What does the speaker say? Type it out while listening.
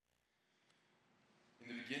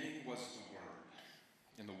was the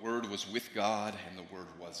Word, and the Word was with God, and the Word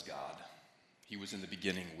was God. He was in the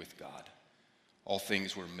beginning with God. All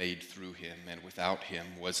things were made through him, and without him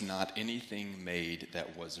was not anything made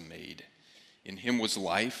that was made. In him was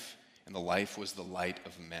life, and the life was the light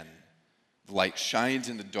of men. The light shines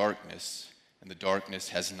in the darkness, and the darkness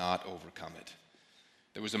has not overcome it.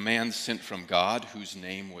 There was a man sent from God whose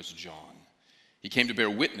name was John. He came to bear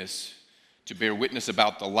witness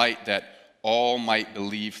about the light, that all might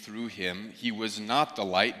believe through him. He was not the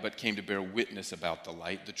light, but came to bear witness about the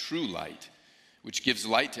light. The true light, which gives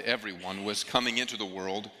light to everyone, was coming into the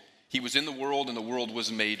world. He was in the world, and the world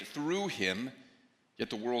was made through him, yet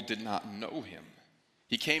the world did not know him.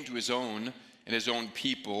 He came to his own, and his own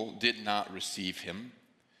people did not receive him.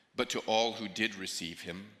 But to all who did receive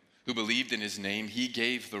him, who believed in his name, he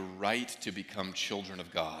gave the right to become children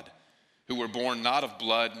of God, who were born not of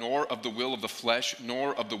blood, nor of the will of the flesh,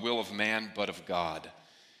 nor of the will of man, but of God.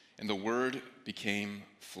 And the Word became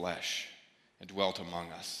flesh and dwelt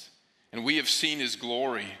among us. And we have seen his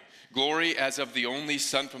glory, glory as of the only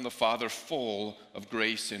Son from the Father, full of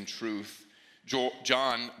grace and truth.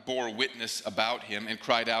 John bore witness about him and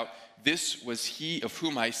cried out, "This was he of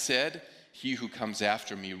whom I said, 'He who comes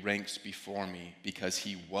after me ranks before me, because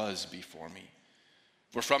he was before me.'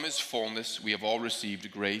 For from his fullness we have all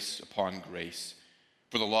received grace upon grace.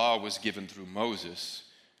 For the law was given through Moses,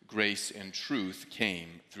 grace and truth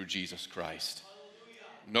came through Jesus Christ.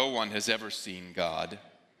 No one has ever seen God,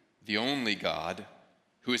 the only God,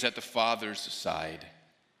 who is at the Father's side.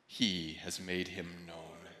 He has made him known."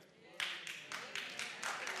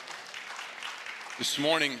 This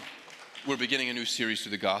morning, we're beginning a new series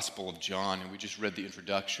through the Gospel of John, and we just read the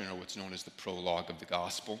introduction, or what's known as the prologue of the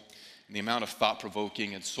Gospel. And the amount of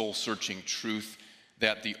thought-provoking and soul-searching truth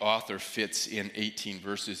that the author fits in 18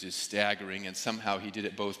 verses is staggering, and somehow he did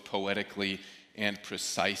it both poetically and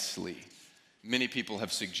precisely. Many people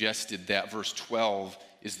have suggested that verse 12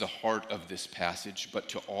 is the heart of this passage. But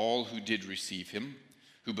to all who did receive him,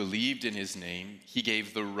 who believed in his name, he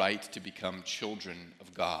gave the right to become children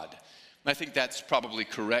of God. And I think that's probably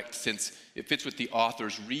correct, since it fits with the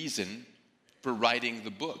author's reason for writing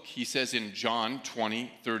the book. He says in John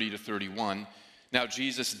 20, 30 to 31, "Now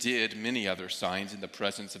Jesus did many other signs in the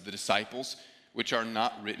presence of the disciples, which are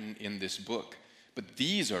not written in this book. But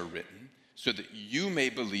these are written so that you may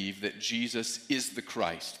believe that Jesus is the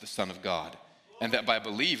Christ, the Son of God, and that by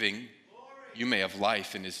believing you may have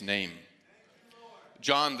life in his name."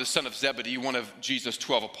 John, the son of Zebedee, one of Jesus'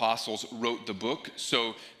 12 apostles, wrote the book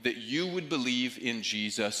so that you would believe in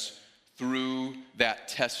Jesus through that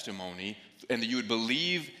testimony, and that you would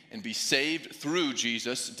believe and be saved through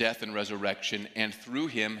Jesus' death and resurrection, and through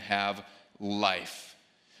him have life.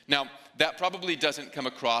 Now, that probably doesn't come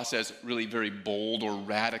across as really very bold or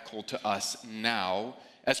radical to us now,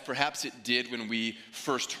 as perhaps it did when we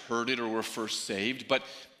first heard it or were first saved, but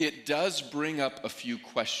it does bring up a few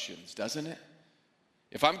questions, doesn't it?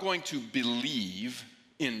 If I'm going to believe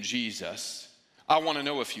in Jesus, I want to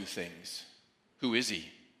know a few things. Who is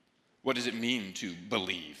he? What does it mean to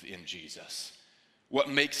believe in Jesus? What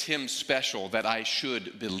makes him special that I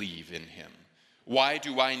should believe in him? Why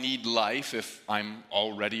do I need life if I'm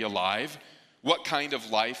already alive? What kind of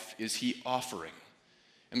life is he offering?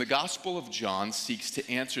 And the Gospel of John seeks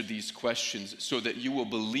to answer these questions so that you will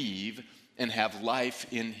believe and have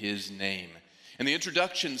life in his name. And the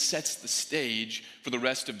introduction sets the stage for the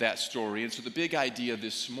rest of that story. And so the big idea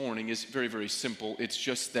this morning is very, very simple. It's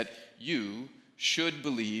just that you should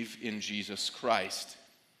believe in Jesus Christ.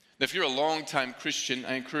 Now, if you're a longtime Christian,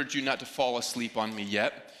 I encourage you not to fall asleep on me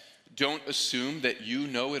yet. Don't assume that you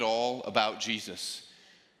know it all about Jesus.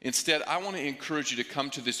 Instead, I want to encourage you to come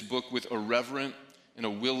to this book with a reverent and a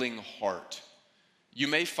willing heart. You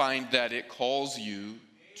may find that it calls you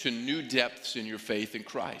to new depths in your faith in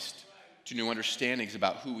Christ, to new understandings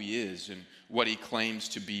about who he is and what he claims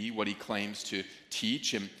to be, what he claims to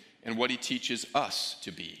teach, and what he teaches us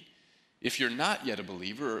to be. If you're not yet a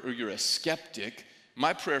believer, or you're a skeptic,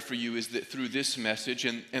 my prayer for you is that through this message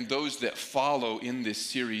and those that follow in this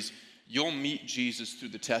series, you'll meet Jesus through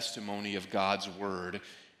the testimony of God's word,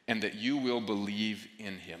 and that you will believe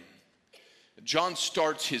in him. John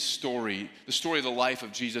starts his story, the story of the life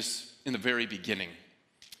of Jesus, in the very beginning.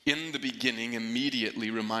 In the beginning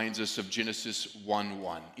immediately reminds us of Genesis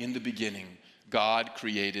 1:1. In the beginning, God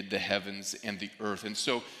created the heavens and the earth. And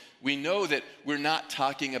so we know that we're not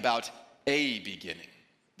talking about a beginning.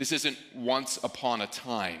 This isn't once upon a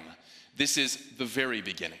time. This is the very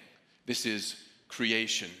beginning. This is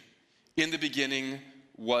creation. In the beginning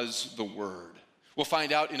was the Word. We'll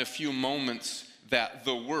find out in a few moments that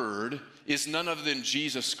the Word is none other than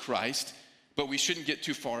Jesus Christ, but we shouldn't get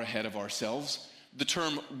too far ahead of ourselves. The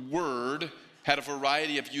term word had a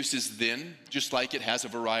variety of uses then, just like it has a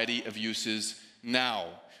variety of uses now.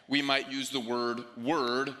 We might use the word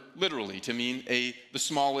literally to mean the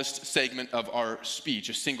smallest segment of our speech,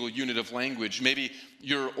 a single unit of language. Maybe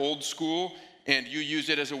you're old school and you use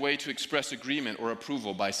it as a way to express agreement or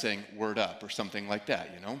approval by saying word up or something like that,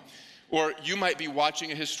 Or you might be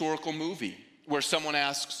watching a historical movie where someone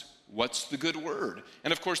asks, what's the good word?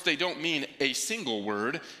 And of course, they don't mean a single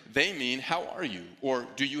word. They mean, how are you? Or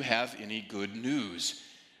do you have any good news?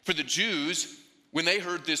 For the Jews, when they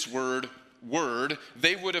heard this word,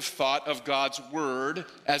 they would have thought of God's word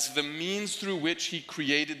as the means through which he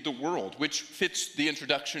created the world, which fits the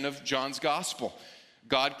introduction of John's gospel.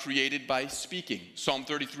 God created by speaking. Psalm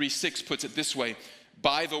 33:6 puts it this way,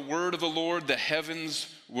 by the word of the Lord the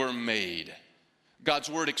heavens were made. God's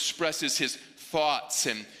word expresses his thoughts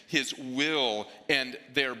and his will, and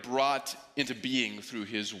they're brought into being through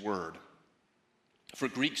his word. For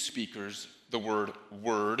Greek speakers, the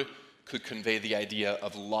word could convey the idea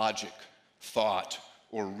of logic, thought,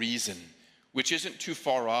 or reason, which isn't too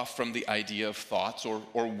far off from the idea of thoughts or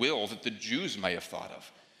will that the Jews may have thought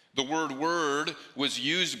of. The word was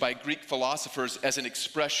used by Greek philosophers as an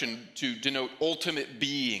expression to denote ultimate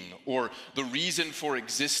being or the reason for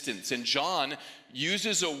existence. And John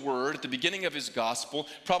uses a word at the beginning of his gospel,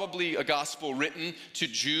 probably a gospel written to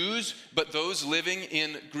Jews, but those living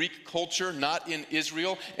in Greek culture, not in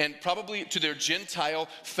Israel, and probably to their Gentile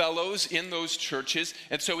fellows in those churches.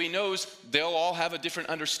 And so he knows they'll all have a different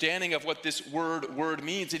understanding of what this word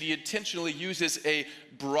means, and he intentionally uses a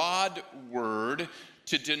broad word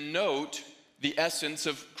to denote the essence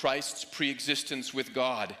of Christ's preexistence with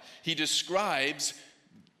God. He describes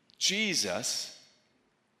Jesus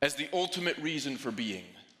as the ultimate reason for being,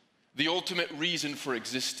 the ultimate reason for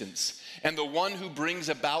existence, and the one who brings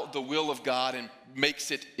about the will of God and makes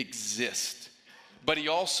it exist. But he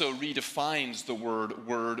also redefines the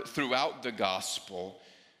word throughout the gospel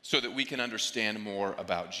so that we can understand more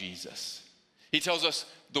about Jesus. He tells us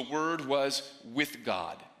the word was with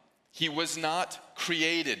God. He was not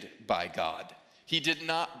created by God. He did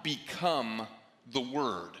not become the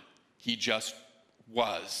word. He just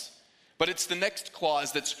was. But it's the next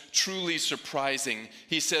clause that's truly surprising.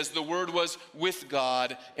 He says the word was with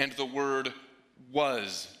God and the word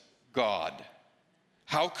was God.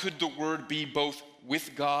 How could the word be both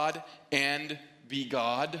with God and be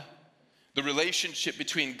God? The relationship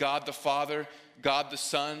between God the Father, God the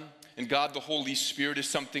Son, and God the Holy Spirit is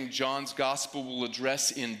something John's gospel will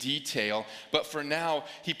address in detail. But for now,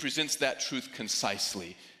 he presents that truth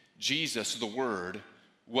concisely. Jesus, the Word,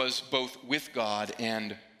 was both with God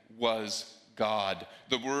and was God.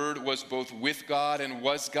 The Word was both with God and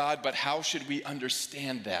was God, but how should we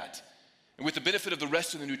understand that? And with the benefit of the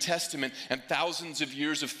rest of the New Testament and thousands of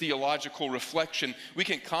years of theological reflection, we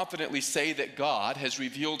can confidently say that God has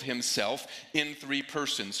revealed himself in three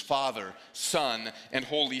persons, Father, Son, and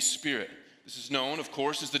Holy Spirit. This is known, of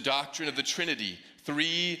course, as the doctrine of the Trinity,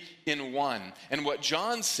 3 in 1. And what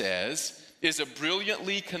John says is a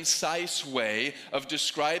brilliantly concise way of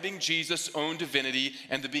describing Jesus' own divinity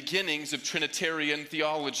and the beginnings of Trinitarian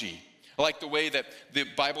theology. I like the way that the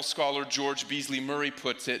Bible scholar George Beasley Murray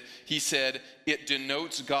puts it. He said, it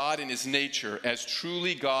denotes God in his nature as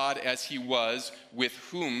truly God as he was with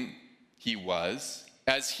whom he was,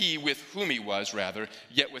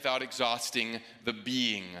 yet without exhausting the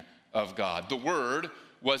being of God. The Word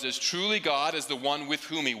was as truly God as the one with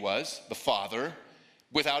whom he was, the Father,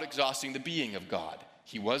 without exhausting the being of God.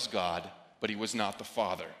 He was God, but he was not the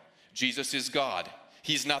Father. Jesus is God.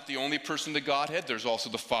 He's not the only person in the Godhead. There's also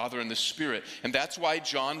the Father and the Spirit. And that's why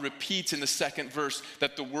John repeats in the second verse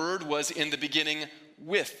that the Word was in the beginning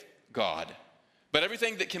with God. But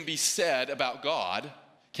everything that can be said about God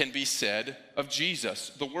can be said of Jesus,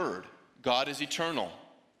 the Word. God is eternal.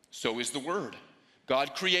 So is the Word.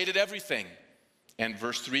 God created everything. And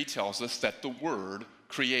verse 3 tells us that the Word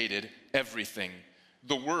created everything.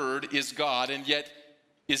 The Word is God and yet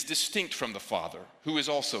is distinct from the Father, who is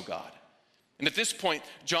also God. And at this point,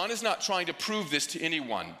 John is not trying to prove this to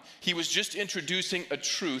anyone. He was just introducing a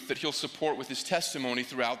truth that he'll support with his testimony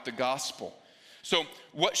throughout the gospel. So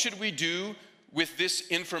what should we do with this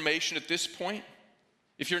information at this point?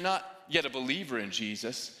 If you're not yet a believer in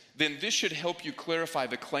Jesus, then this should help you clarify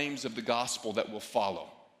the claims of the gospel that will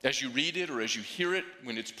follow. As you read it or as you hear it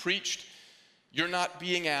when it's preached, you're not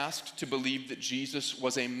being asked to believe that Jesus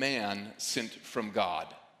was a man sent from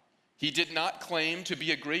God. He did not claim to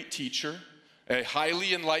be a great teacher, a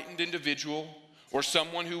highly enlightened individual, or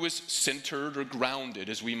someone who was centered or grounded,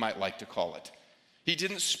 as we might like to call it. He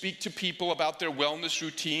didn't speak to people about their wellness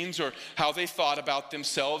routines or how they thought about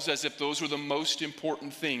themselves as if those were the most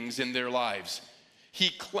important things in their lives. He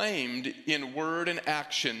claimed in word and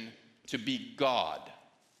action to be God.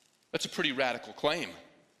 That's a pretty radical claim.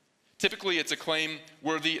 Typically, it's a claim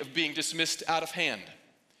worthy of being dismissed out of hand.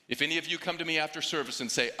 If any of you come to me after service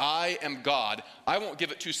and say, I am God, I won't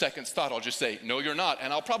give it 2 seconds thought. I'll just say, no, you're not.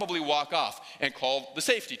 And I'll probably walk off and call the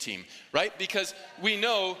safety team, right? Because we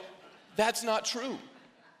know that's not true.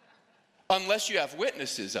 Unless you have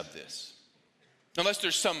witnesses of this. Unless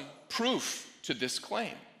there's some proof to this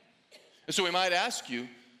claim. And so we might ask you,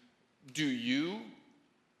 do you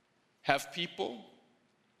have people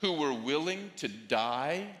who were willing to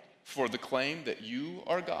die for the claim that you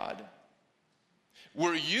are God?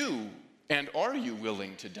 Were you and are you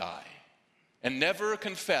willing to die and never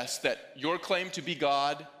confess that your claim to be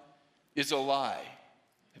God is a lie?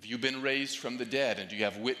 Have you been raised from the dead, and do you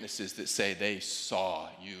have witnesses that say they saw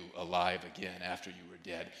you alive again after you were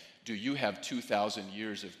dead? Do you have 2,000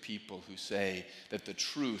 years of people who say that the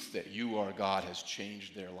truth that you are God has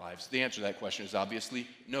changed their lives? The answer to that question is obviously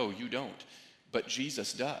no, you don't. But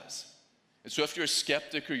Jesus does. And so if you're a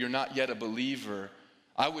skeptic or you're not yet a believer,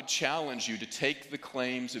 I would challenge you to take the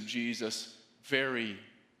claims of Jesus very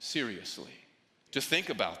seriously, to think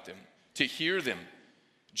about them, to hear them.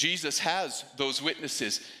 Jesus has those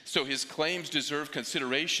witnesses, so his claims deserve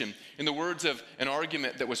consideration. In the words of an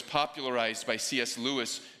argument that was popularized by C.S.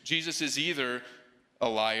 Lewis, Jesus is either a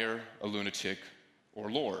liar, a lunatic, or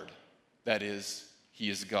Lord. That is, he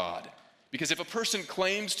is God. Because if a person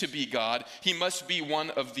claims to be God, he must be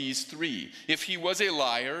one of these three. If he was a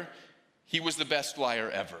liar, he was the best liar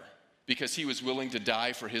ever, because he was willing to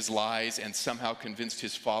die for his lies and somehow convinced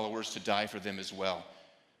his followers to die for them as well.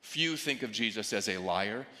 Few think of Jesus as a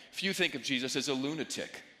liar. Few think of Jesus as a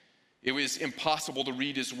lunatic. It was impossible to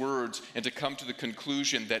read his words and to come to the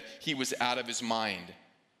conclusion that he was out of his mind.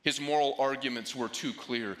 His moral arguments were too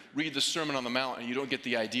clear. Read the Sermon on the Mount and you don't get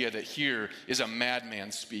the idea that here is a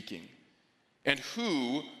madman speaking. And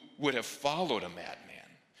who would have followed a madman?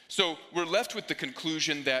 So we're left with the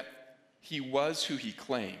conclusion that he was who he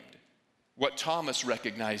claimed. What Thomas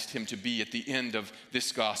recognized him to be at the end of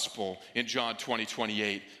this gospel in John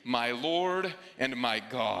 20:28, my Lord and my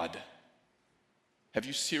God. Have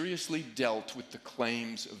you seriously dealt with the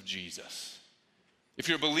claims of Jesus? If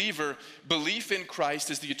you're a believer, belief in Christ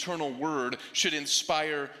as the eternal Word should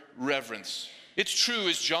inspire reverence. It's true,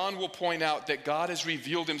 as John will point out, that God has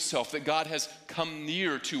revealed himself, that God has come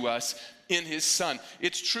near to us in his Son.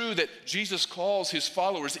 It's true that Jesus calls his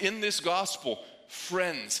followers in this gospel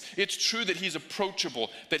friends. It's true that he's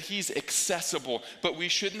approachable, that he's accessible, but we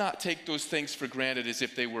should not take those things for granted as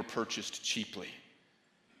if they were purchased cheaply.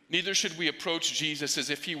 Neither should we approach Jesus as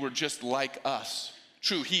if he were just like us.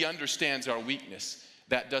 True, he understands our weakness.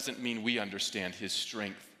 That doesn't mean we understand his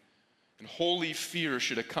strength. And holy fear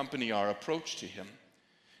should accompany our approach to him.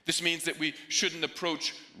 This means that we shouldn't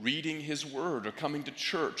approach reading his word or coming to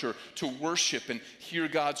church or to worship and hear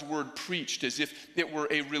God's word preached as if it were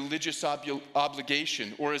a religious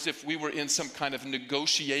obligation or as if we were in some kind of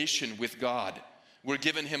negotiation with God. We're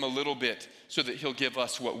giving him a little bit so that he'll give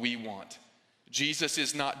us what we want. Jesus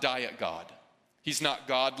is not diet God. He's not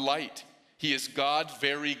God light. He is God,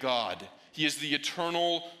 very God. He is the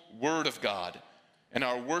eternal Word of God. And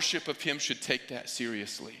our worship of him should take that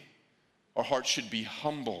seriously. Our hearts should be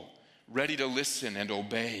humble, ready to listen and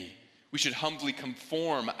obey. We should humbly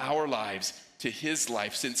conform our lives to his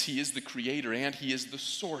life, since he is the creator and he is the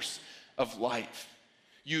source of life.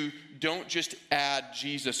 You don't just add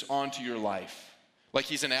Jesus onto your life like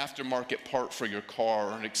he's an aftermarket part for your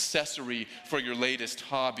car or an accessory for your latest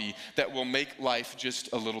hobby that will make life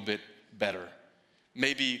just a little bit better.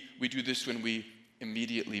 Maybe we do this when we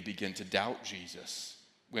immediately begin to doubt Jesus,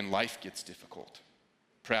 when life gets difficult.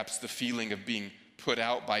 Perhaps the feeling of being put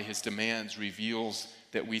out by his demands reveals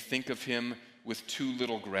that we think of him with too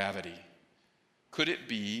little gravity. Could it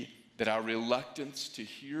be that our reluctance to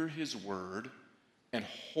hear his word and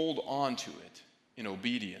hold on to it in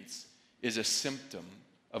obedience is a symptom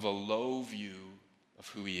of a low view of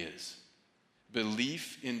who he is?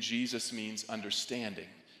 Belief in Jesus means understanding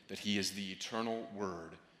that he is the eternal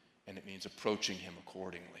Word, and it means approaching him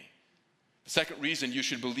accordingly. The second reason you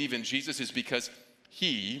should believe in Jesus is because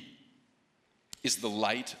he is the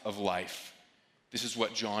light of life. This is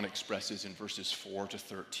what John expresses in verses 4 to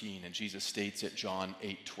 13, and Jesus states at John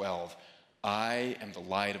 8:12, I am the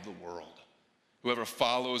light of the world. Whoever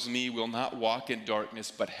follows me will not walk in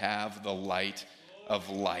darkness, but have the light of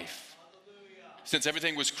life. Since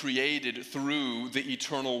everything was created through the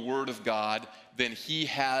eternal Word of God, then he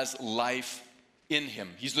has life in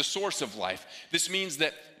him. He's the source of life. This means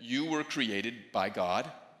that you were created by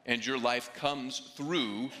God, and your life comes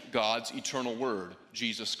through God's eternal word,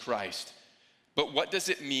 Jesus Christ. But what does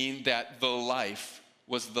it mean that the life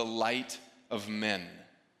was the light of men?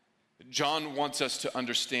 John wants us to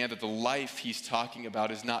understand that the life he's talking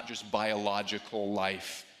about is not just biological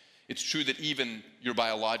life. It's true that even your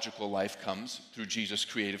biological life comes through Jesus'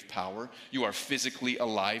 creative power. You are physically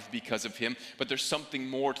alive because of him, but there's something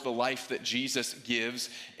more to the life that Jesus gives,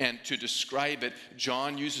 and to describe it,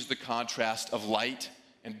 John uses the contrast of light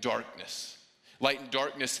and darkness. Light and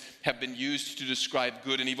darkness have been used to describe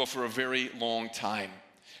good and evil for a very long time.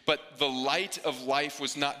 But the light of life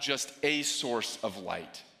was not just a source of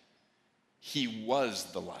light. He was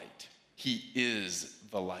the light. He is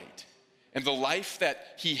the light. And the life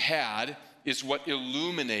that he had is what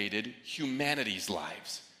illuminated humanity's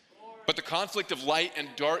lives. But the conflict of light and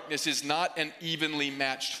darkness is not an evenly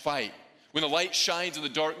matched fight. When the light shines in the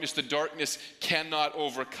darkness cannot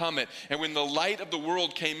overcome it. And when the light of the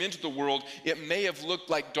world came into the world, it may have looked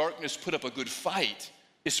like darkness put up a good fight,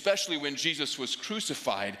 especially when Jesus was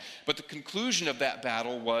crucified. But the conclusion of that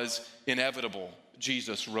battle was inevitable.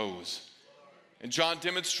 Jesus rose. And John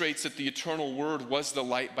demonstrates that the eternal word was the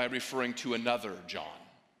light by referring to another John,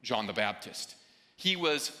 John the Baptist. He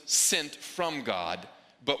was sent from God,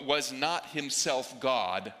 but was not himself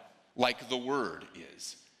God like the word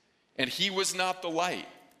is. And he was not the light.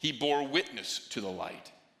 He bore witness to the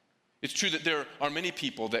light. It's true that there are many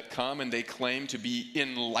people that come and they claim to be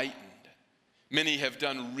enlightened. Many have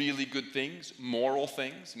done really good things, moral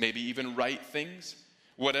things, maybe even right things.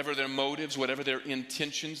 Whatever their motives, whatever their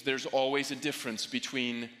intentions, there's always a difference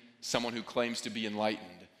between someone who claims to be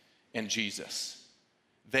enlightened and Jesus.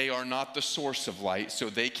 They are not the source of light, so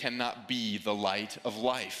they cannot be the light of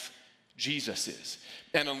life. Jesus is.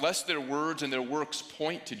 And unless their words and their works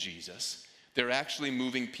point to Jesus, they're actually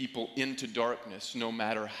moving people into darkness, no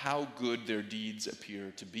matter how good their deeds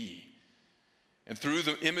appear to be. And through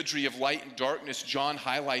the imagery of light and darkness, John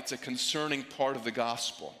highlights a concerning part of the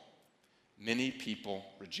gospel. Many people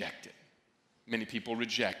reject it. Many people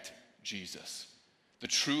reject Jesus. The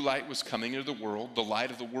true light was coming into the world. The light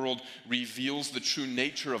of the world reveals the true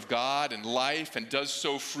nature of God and life, and does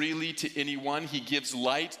so freely to anyone. He gives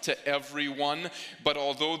light to everyone. But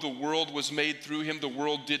although the world was made through him, the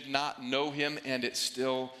world did not know him, and it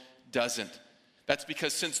still doesn't. That's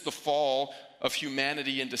because since the fall of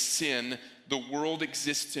humanity into sin, the world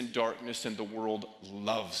exists in darkness, and the world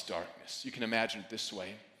loves darkness. You can imagine it this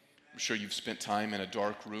way. I'm sure you've spent time in a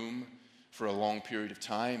dark room for a long period of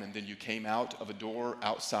time, and then you came out of a door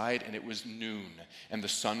outside and it was noon and the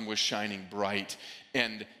sun was shining bright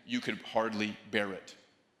and you could hardly bear it.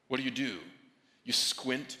 What do? You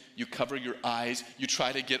squint, you cover your eyes, you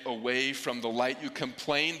try to get away from the light, you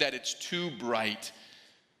complain that it's too bright.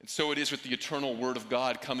 And so it is with the eternal word of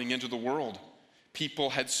God coming into the world. People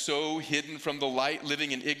had so hidden from the light,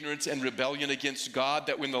 living in ignorance and rebellion against God,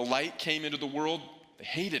 that when the light came into the world, they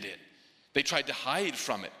hated it. They tried to hide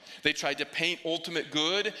from it. They tried to paint ultimate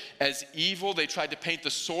good as evil. They tried to paint the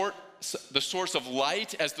source of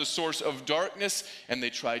light as the source of darkness, and they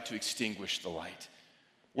tried to extinguish the light.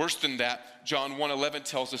 Worse than that, John 1:11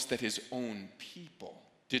 tells us that his own people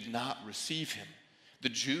did not receive him. The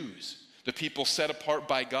Jews, the people set apart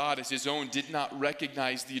by God as his own, did not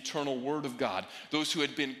recognize the eternal word of God. Those who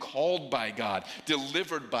had been called by God,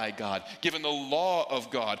 delivered by God, given the law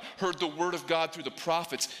of God, heard the word of God through the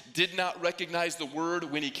prophets, did not recognize the word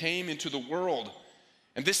when he came into the world.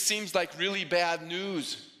 And this seems like really bad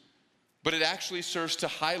news, but it actually serves to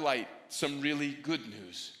highlight some really good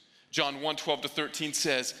news. John 1:12-13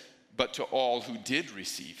 says, "But to all who did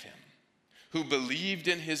receive him, who believed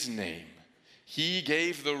in his name, he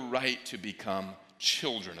gave the right to become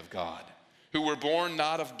children of God, who were born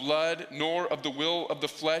not of blood, nor of the will of the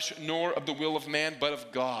flesh, nor of the will of man, but of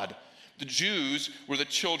God." The Jews were the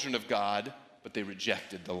children of God, but they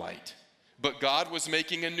rejected the light. But God was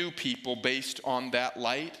making a new people based on that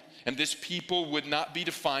light, and this people would not be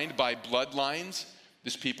defined by bloodlines.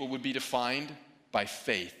 This people would be defined by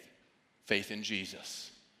faith in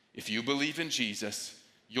Jesus. If you believe in Jesus,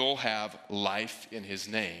 you'll have life in his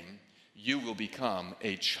name. You will become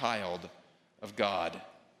a child of God.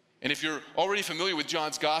 And if you're already familiar with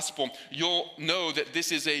John's gospel, you'll know that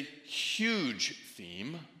this is a huge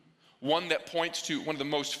theme, one that points to one of the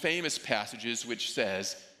most famous passages, which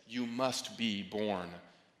says, "You must be born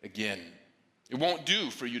again." It won't do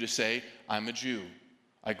for you to say, "I'm a Jew.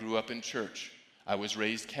 I grew up in church. I was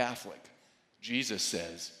raised Catholic." Jesus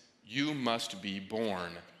says, "You must be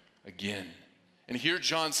born again." And here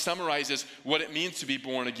John summarizes what it means to be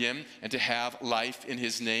born again and to have life in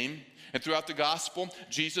his name. And throughout the gospel,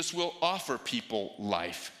 Jesus will offer people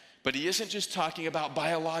life. But he isn't just talking about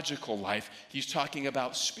biological life, he's talking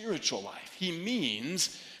about spiritual life. He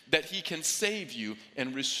means that he can save you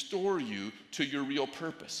and restore you to your real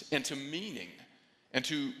purpose and to meaning and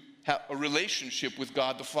to have a relationship with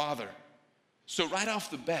God the Father. So right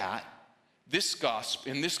off the bat,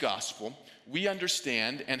 in this gospel, we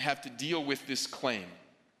understand and have to deal with this claim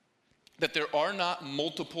that there are not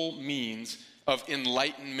multiple means of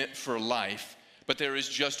enlightenment for life, but there is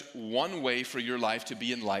just one way for your life to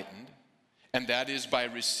be enlightened, and that is by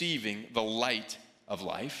receiving the light of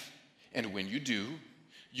life. And when you do,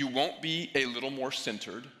 you won't be a little more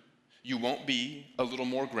centered, you won't be a little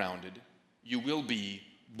more grounded, you will be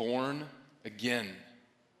born again.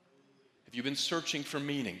 Have you been searching for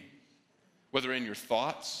meaning, whether in your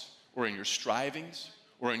thoughts or in your strivings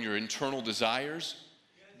or in your internal desires?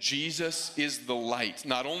 Jesus is the light,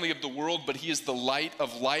 not only of the world, but he is the light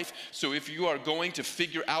of life. So if you are going to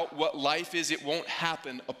figure out what life is, it won't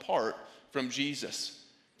happen apart from Jesus.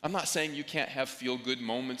 I'm not saying you can't have feel-good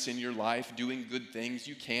moments in your life, doing good things.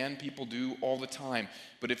 You can, people do all the time.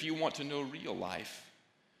 But if you want to know real life,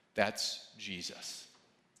 that's Jesus.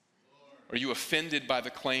 Are you offended by the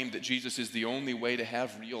claim that Jesus is the only way to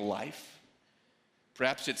have real life?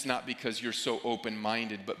 Perhaps it's not because you're so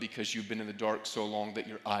open-minded, but because you've been in the dark so long that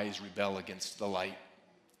your eyes rebel against the light.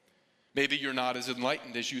 Maybe you're not as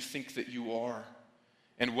enlightened as you think that you are.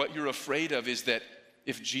 And what you're afraid of is that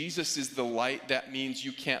if Jesus is the light, that means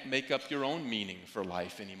you can't make up your own meaning for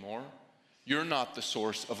life anymore. You're not the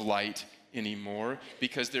source of light anymore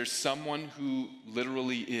because there's someone who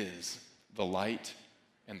literally is the light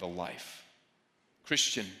and the life.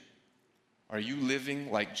 Christian, are you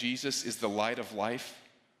living like Jesus is the light of life,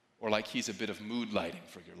 or like he's a bit of mood lighting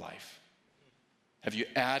for your life? Have you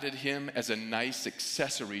added him as a nice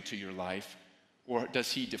accessory to your life, or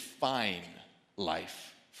does he define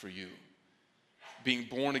life for you? Being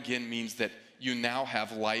born again means that you now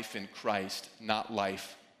have life in Christ, not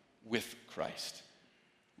life with Christ.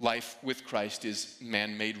 Life with Christ is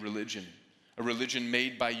man-made religion. A religion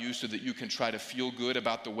made by you so that you can try to feel good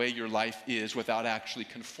about the way your life is without actually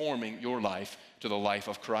conforming your life to the life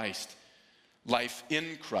of Christ. Life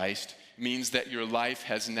in Christ means that your life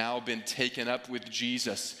has now been taken up with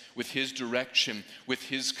Jesus, with his direction, with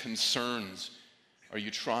his concerns. Are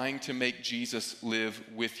you trying to make Jesus live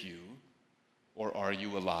with you, or are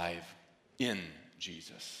you alive in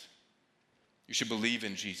Jesus? You should believe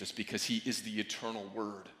in Jesus because he is the eternal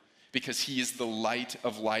Word, because he is the light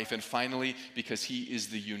of life, and finally, because he is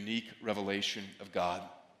the unique revelation of God.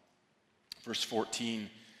 Verse 14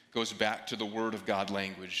 goes back to the Word of God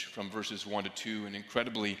language from verses 1 to 2, and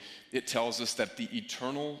incredibly, it tells us that the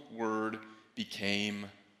eternal Word became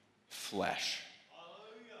flesh.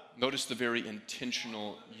 Hallelujah. Notice the very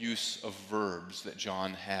intentional use of verbs that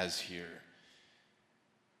John has here.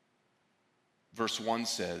 Verse 1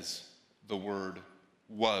 says, the Word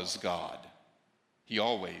was God. He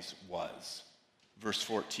always was. Verse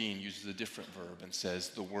 14 uses a different verb and says,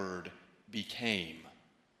 the Word became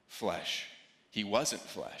flesh. He wasn't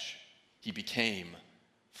flesh. He became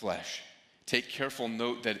flesh. Take careful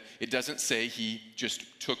note that it doesn't say he just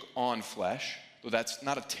took on flesh, though that's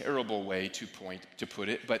not a terrible way to put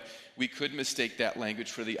it, but we could mistake that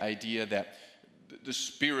language for the idea that the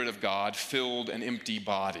Spirit of God filled an empty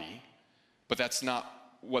body, but that's not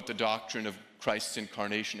what the doctrine of Christ's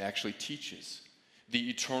incarnation actually teaches. The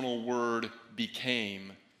eternal Word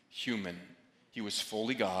became human. He was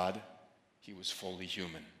fully God. He was fully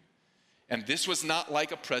human. And this was not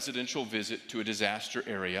like a presidential visit to a disaster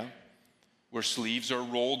area where sleeves are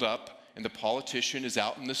rolled up and the politician is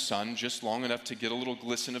out in the sun just long enough to get a little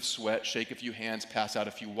glisten of sweat, shake a few hands, pass out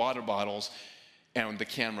a few water bottles, and the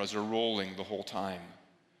cameras are rolling the whole time.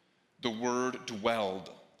 The Word dwelled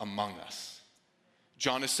among us.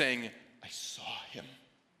 John is saying, I saw him.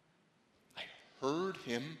 I heard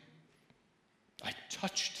him. I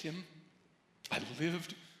touched him. I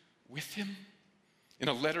lived with him. In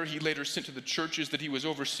a letter he later sent to the churches that he was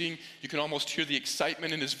overseeing, you can almost hear the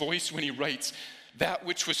excitement in his voice when he writes, that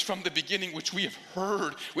which was from the beginning, which we have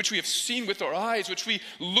heard, which we have seen with our eyes, which we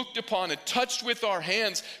looked upon and touched with our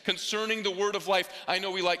hands concerning the word of life. I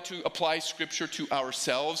know we like to apply scripture to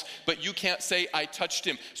ourselves, but you can't say, I touched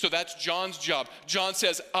him. So that's John's job. John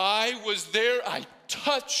says, I was there, I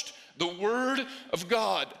touched the word of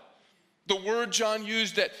God. The word John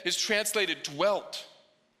used that is translated dwelt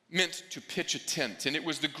meant to pitch a tent, and it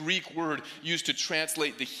was the Greek word used to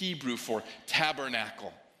translate the Hebrew for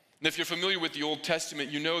tabernacle. And if you're familiar with the Old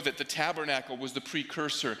Testament, you know that the tabernacle was the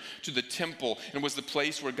precursor to the temple and was the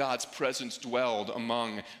place where God's presence dwelled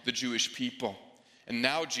among the Jewish people. And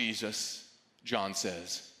now Jesus, John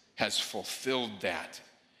says, has fulfilled that.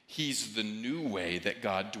 He's the new way that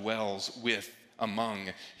God dwells with among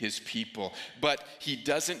his people. But he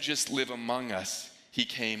doesn't just live among us. He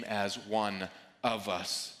came as one of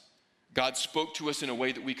us. God spoke to us in a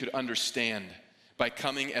way that we could understand by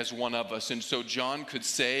coming as one of us. And so John could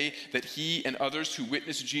say that he and others who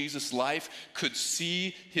witnessed Jesus' life could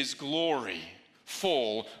see his glory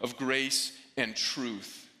full of grace and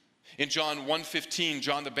truth. In John 1:15,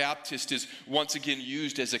 John the Baptist is once again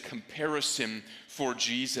used as a comparison for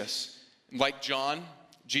Jesus. Like John,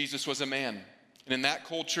 Jesus was a man. And in that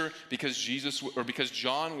culture, because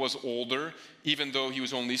John was older, even though he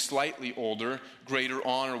was only slightly older, greater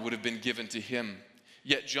honor would have been given to him.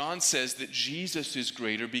 Yet John says that Jesus is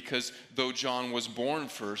greater because though John was born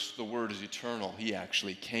first, the Word is eternal. He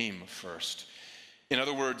actually came first. In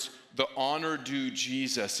other words, the honor due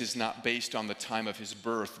Jesus is not based on the time of his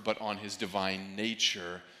birth, but on his divine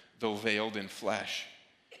nature, though veiled in flesh.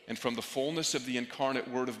 And from the fullness of the incarnate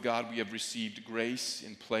Word of God, we have received grace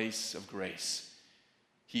in place of grace.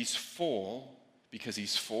 He's full because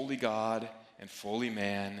he's fully God and fully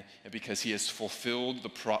man, and because he has fulfilled the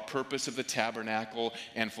purpose of the tabernacle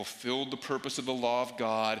and fulfilled the purpose of the law of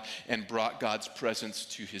God and brought God's presence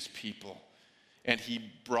to his people. And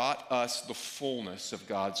he brought us the fullness of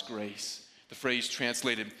God's grace. The phrase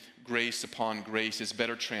translated grace upon grace is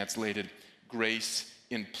better translated grace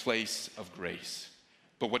in place of grace.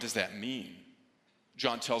 But what does that mean?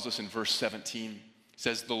 John tells us in verse 17,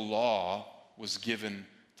 says the law was given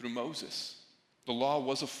through Moses. The law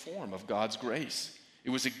was a form of God's grace. It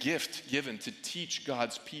was a gift given to teach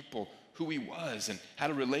God's people who he was and how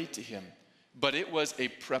to relate to him. But it was a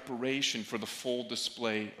preparation for the full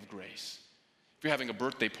display of grace. If you're having a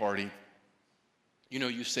birthday party, you know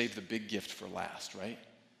you save the big gift for last, right?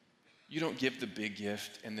 You don't give the big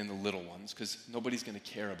gift and then the little ones, because nobody's going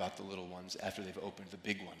to care about the little ones after they've opened the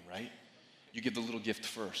big one, right? You give the little gift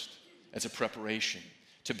first as a preparation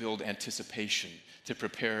to build anticipation, to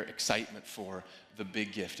prepare excitement for the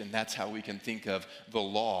big gift. And that's how we can think of the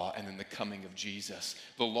law and then the coming of Jesus.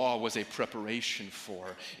 The law was a preparation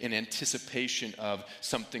for, in anticipation of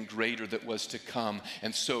something greater that was to come.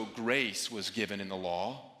 And so grace was given in the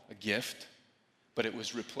law, a gift, but it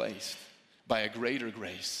was replaced by a greater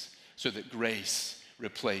grace, so that grace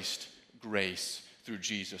replaced grace through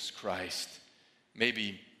Jesus Christ.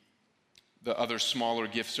 Maybe the other smaller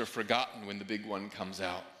gifts are forgotten when the big one comes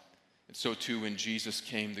out. And so too, when Jesus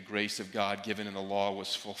came, the grace of God given in the law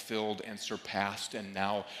was fulfilled and surpassed. And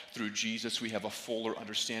now through Jesus, we have a fuller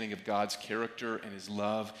understanding of God's character and his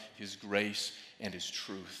love, his grace, and his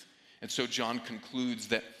truth. And so John concludes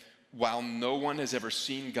that while no one has ever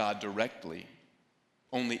seen God directly,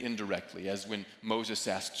 only indirectly, as when Moses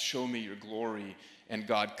asked, "Show me your glory," and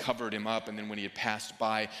God covered him up, and then when he had passed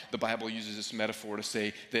by, the Bible uses this metaphor to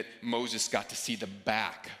say that Moses got to see the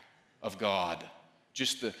back of God.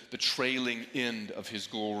 Just the trailing end of his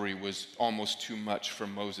glory was almost too much for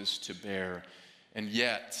Moses to bear. And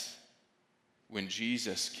yet, when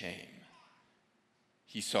Jesus came,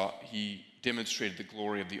 he demonstrated the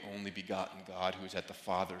glory of the only begotten God who is at the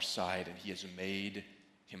Father's side, and he has made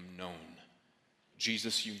him known.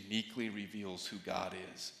 Jesus uniquely reveals who God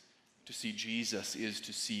is. To see Jesus is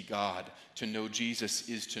to see God. To know Jesus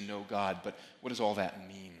is to know God. But what does all that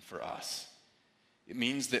mean for us? It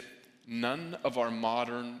means that none of our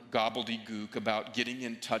modern gobbledygook about getting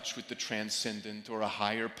in touch with the transcendent or a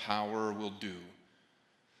higher power will do.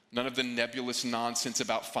 None of the nebulous nonsense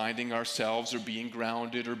about finding ourselves or being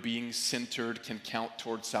grounded or being centered can count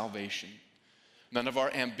toward salvation. None of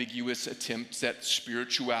our ambiguous attempts at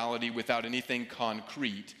spirituality without anything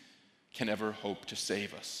concrete can ever hope to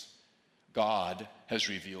save us. God has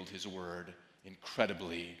revealed his word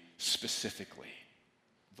incredibly specifically.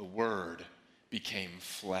 The word became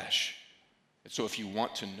flesh. And so if you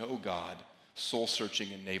want to know God, soul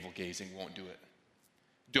searching and navel gazing won't do it.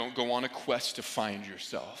 Don't go on a quest to find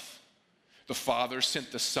yourself. The Father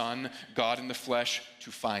sent the Son, God in the flesh,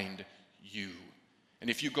 to find you. And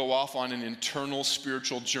if you go off on an internal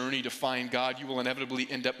spiritual journey to find God, you will inevitably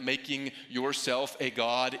end up making yourself a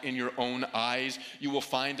God in your own eyes. You will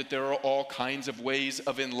find that there are all kinds of ways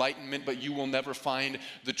of enlightenment, but you will never find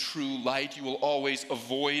the true light. You will always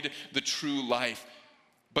avoid the true life.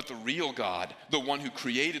 But the real God, the one who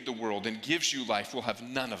created the world and gives you life, will have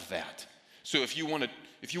none of that. So if you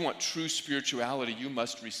want true spirituality, you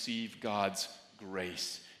must receive God's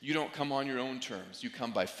grace. You don't come on your own terms. You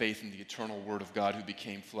come by faith in the eternal Word of God who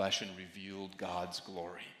became flesh and revealed God's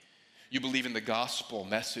glory. You believe in the gospel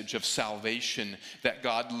message of salvation, that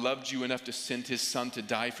God loved you enough to send his Son to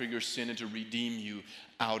die for your sin and to redeem you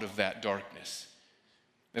out of that darkness.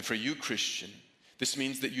 And for you, Christian, this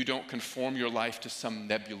means that you don't conform your life to some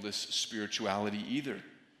nebulous spirituality either.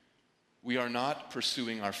 We are not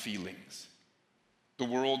pursuing our feelings. The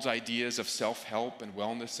world's ideas of self-help and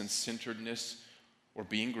wellness and centeredness or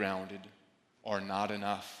being grounded are not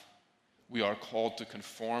enough. We are called to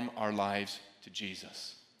conform our lives to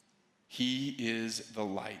Jesus. He is the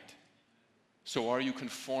light. So are you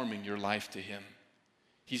conforming your life to him?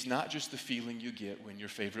 He's not just the feeling you get when your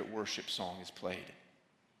favorite worship song is played.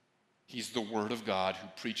 He's the Word of God who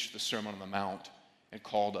preached the Sermon on the Mount and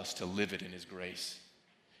called us to live it in his grace.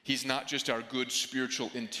 He's not just our good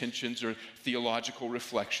spiritual intentions or theological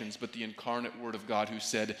reflections, but the incarnate Word of God who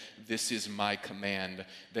said, "This is my command,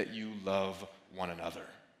 that you love one another."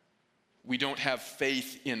 We don't have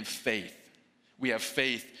faith in faith. We have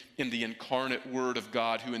faith in the incarnate Word of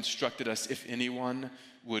God who instructed us, if anyone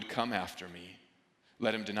would come after me,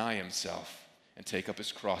 let him deny himself and take up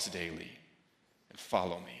his cross daily and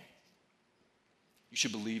follow me. You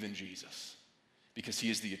should believe in Jesus because he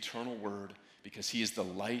is the eternal Word, because he is the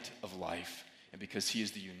light of life, and because he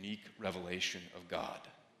is the unique revelation of God.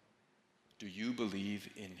 Do you believe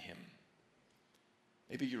in him?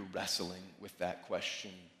 Maybe you're wrestling with that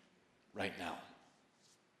question right now.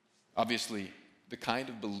 Obviously, the kind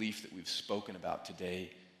of belief that we've spoken about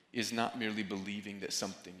today is not merely believing that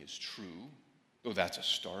something is true, though that's a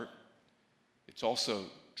start. It's also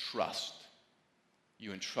trust.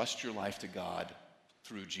 You entrust your life to God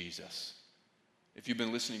through Jesus. If you've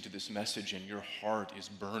been listening to this message and your heart is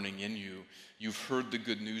burning in you, you've heard the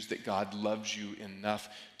good news that God loves you enough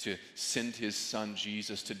to send his son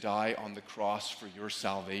Jesus to die on the cross for your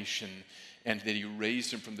salvation, and that he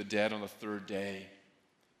raised him from the dead on the third day.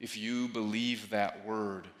 If you believe that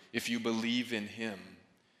word, if you believe in him,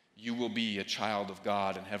 you will be a child of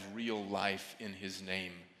God and have real life in his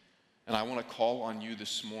name. And I want to call on you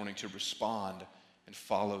this morning to respond and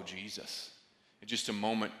follow Jesus. In just a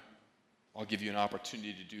moment, I'll give you an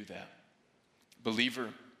opportunity to do that.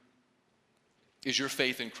 Believer, is your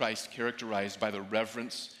faith in Christ characterized by the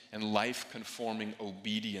reverence and life-conforming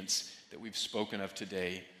obedience that we've spoken of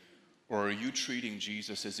today? Or are you treating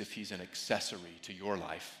Jesus as if he's an accessory to your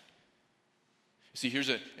life? See, here's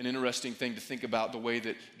an interesting thing to think about, the way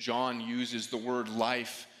that John uses the word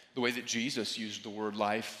life, the way that Jesus used the word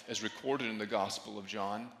life as recorded in the Gospel of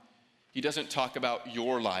John. He doesn't talk about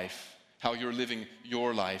your life, how you're living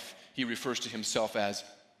your life. He refers to himself as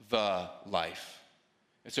the life.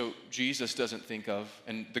 And so Jesus doesn't think of,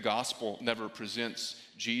 and the gospel never presents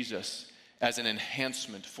Jesus as an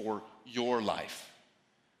enhancement for your life,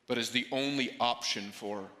 but as the only option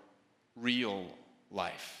for real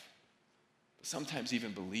life. But sometimes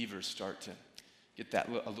even believers start to get that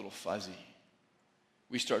a little fuzzy.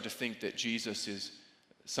 We start to think that Jesus is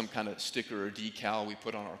some kind of sticker or decal we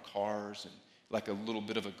put on our cars, and like a little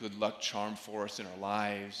bit of a good luck charm for us in our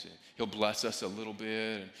lives. And he'll bless us a little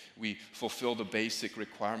bit, and we fulfill the basic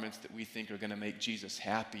requirements that we think are going to make Jesus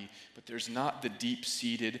happy. But there's not the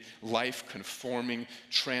deep-seated, life-conforming,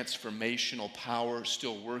 transformational power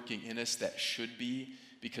still working in us that should be,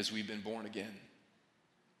 because we've been born again.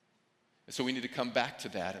 And so we need to come back to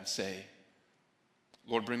that and say,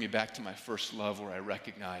 Lord, bring me back to my first love, where I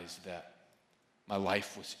recognize that my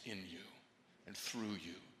life was in you and through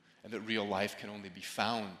you, and that real life can only be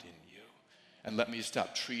found in you. And let me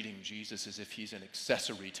stop treating Jesus as if he's an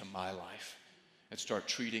accessory to my life, and start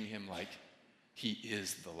treating him like he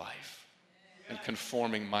is the life, and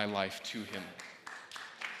conforming my life to him.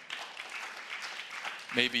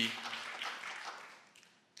 Maybe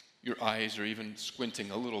your eyes are even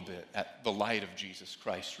squinting a little bit at the light of Jesus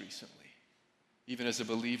Christ recently. Even as a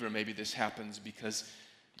believer, maybe this happens because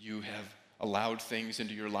you have allowed things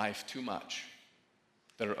into your life too much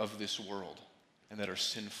that are of this world and that are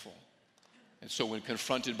sinful. And so when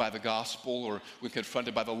confronted by the gospel, or when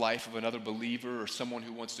confronted by the life of another believer or someone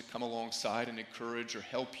who wants to come alongside and encourage or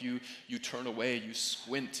help you, you turn away, you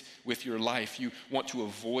squint with your life. You want to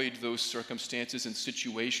avoid those circumstances and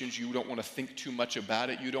situations. You don't want to think too much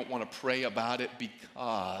about it. You don't want to pray about it,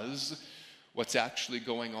 because what's actually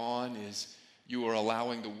going on is you are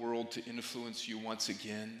allowing the world to influence you once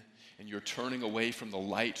again. And you're turning away from the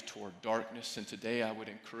light toward darkness. And today I would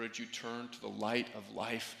encourage you, turn to the light of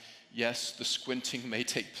life. Yes, the squinting may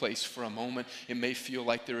take place for a moment. It may feel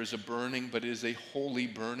like there is a burning, but it is a holy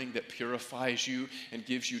burning that purifies you and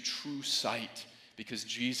gives you true sight, because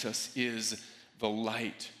Jesus is the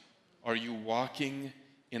light. Are you walking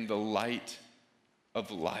in the light of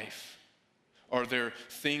life? Are there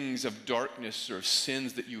things of darkness or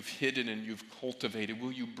sins that you've hidden and you've cultivated?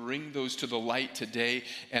 Will you bring those to the light today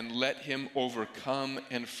and let him overcome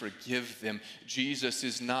and forgive them? Jesus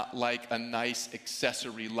is not like a nice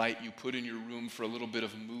accessory light you put in your room for a little bit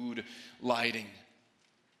of mood lighting.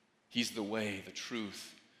 He's the way, the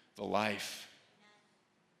truth, the life.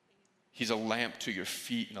 He's a lamp to your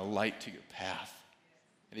feet and a light to your path.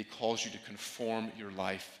 And he calls you to conform your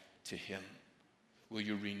life to him. Will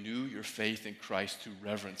you renew your faith in Christ through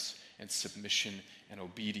reverence and submission and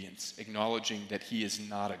obedience, acknowledging that he is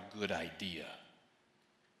not a good idea?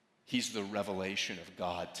 He's the revelation of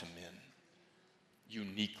God to men,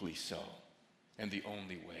 uniquely so, and the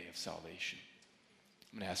only way of salvation.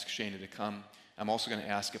 I'm going to ask Shana to come. I'm also going to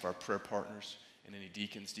ask if our prayer partners and any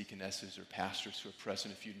deacons, deaconesses, or pastors who are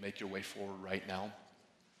present, if you'd make your way forward right now,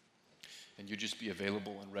 and you'd just be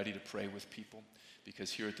available and ready to pray with people.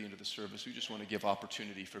 Because here at the end of the service, we just want to give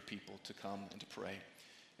opportunity for people to come and to pray.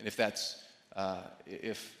 And if that's,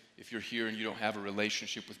 if you're here and you don't have a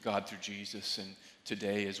relationship with God through Jesus, and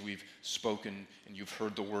today as we've spoken and you've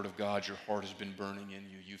heard the word of God, your heart has been burning in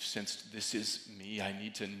you. You've sensed, this is me. I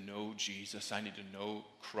need to know Jesus. I need to know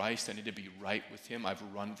Christ. I need to be right with him. I've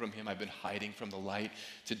run from him. I've been hiding from the light.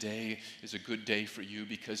 Today is a good day for you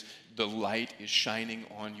because the light is shining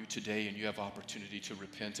on you today and you have opportunity to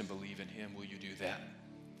repent and believe in him. Will you do that?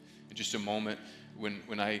 In just a moment,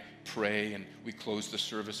 when I pray and we close the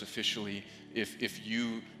service officially, if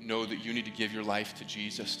you know that you need to give your life to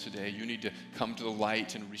Jesus today, you need to come to the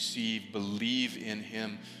light and receive, believe in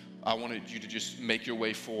him, I wanted you to just make your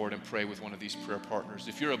way forward and pray with one of these prayer partners.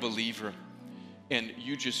 If you're a believer and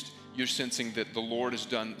you're sensing that the Lord has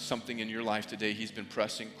done something in your life today, he's been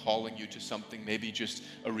pressing, calling you to something, maybe just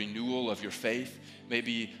a renewal of your faith,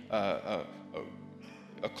 maybe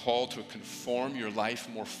a call to conform your life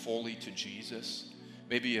more fully to Jesus,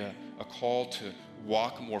 maybe a call to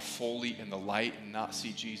walk more fully in the light and not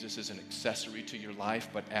see Jesus as an accessory to your life,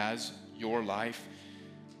 but as your life,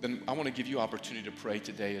 then I want to give you opportunity to pray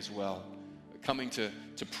today as well. Coming to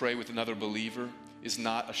pray with another believer is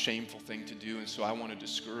not a shameful thing to do, and so I want to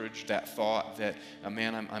discourage that thought that,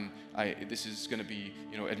 this is going to be,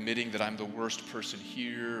 admitting that I'm the worst person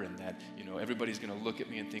here, and that, everybody's going to look at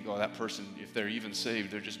me and think, oh, that person, if they're even saved,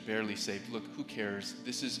 they're just barely saved. Look, who cares?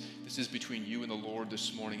 This is between you and the Lord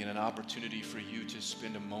this morning, and an opportunity for you to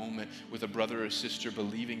spend a moment with a brother or sister,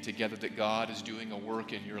 believing together that God is doing a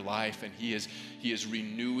work in your life, and He is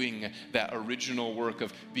renewing that original work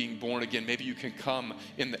of being born again. Maybe you can come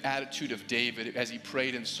in the attitude of David as he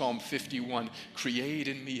prayed in Psalm 51, create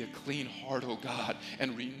in me a clean heart, O God,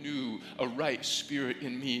 and renew a right spirit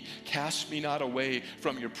in me. Cast me not away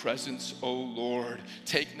from your presence, O Lord.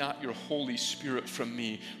 Take not your Holy Spirit from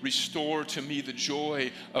me. Restore to me the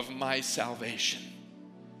joy of my salvation.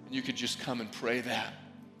 And you could just come and pray that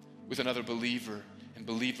with another believer and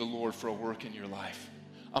believe the Lord for a work in your life.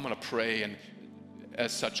 I'm going to pray and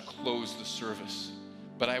as such close the service.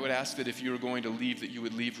 But I would ask that if you were going to leave, that you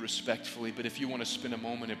would leave respectfully. But if you want to spend a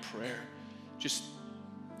moment in prayer, just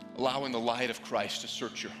allowing the light of Christ to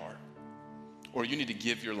search your heart, or you need to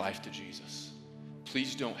give your life to Jesus,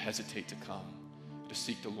 please don't hesitate to come to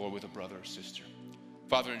seek the Lord with a brother or sister.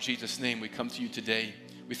 Father, in Jesus' name, we come to you today.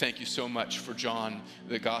 We thank you so much for John,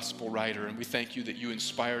 the gospel writer, and we thank you that you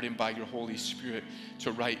inspired him by your Holy Spirit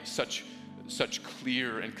to write such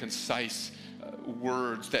clear and concise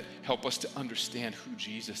words that help us to understand who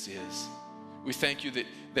Jesus is. We thank you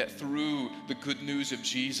that through the good news of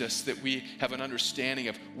Jesus that we have an understanding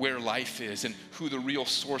of where life is and who the real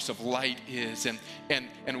source of light is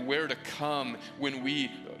and where to come when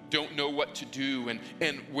we don't know what to do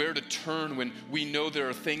and where to turn when we know there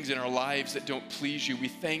are things in our lives that don't please you. We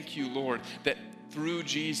thank you, Lord, that through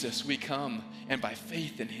Jesus we come and by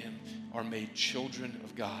faith in him are made children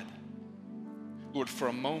of God. Lord, for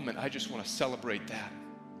a moment, I just want to celebrate that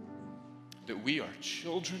we are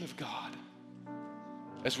children of God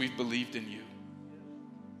as we've believed in you.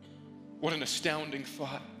 What an astounding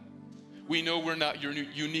thought. We know we're not your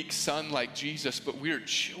unique son like Jesus, but we're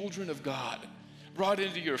children of God, brought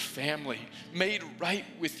into your family, made right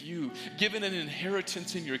with you, given an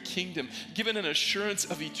inheritance in your kingdom, given an assurance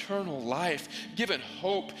of eternal life, given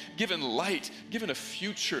hope, given light, given a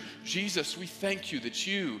future. Jesus, we thank you that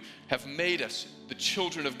you have made us the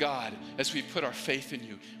children of God as we put our faith in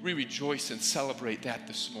you. We rejoice and celebrate that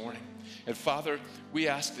this morning. And Father, we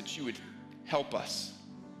ask that you would help us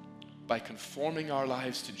by conforming our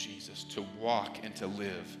lives to Jesus to walk and to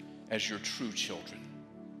live as your true children.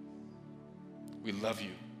 We love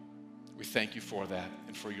you. We thank you for that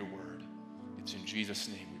and for your word. It's in Jesus'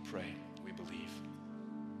 name we pray, we believe.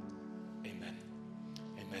 Amen.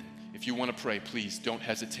 Amen. If If you want to pray, please don't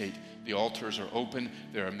hesitate. The altars are open.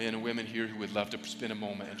 There are men and women here who would love to spend a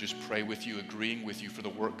moment and just pray with you, agreeing with you for the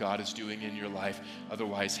work God is doing in your life.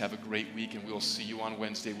 Otherwise, have a great week, and we'll see you on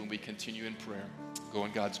Wednesday when we continue in prayer. Go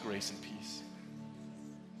in God's grace and peace.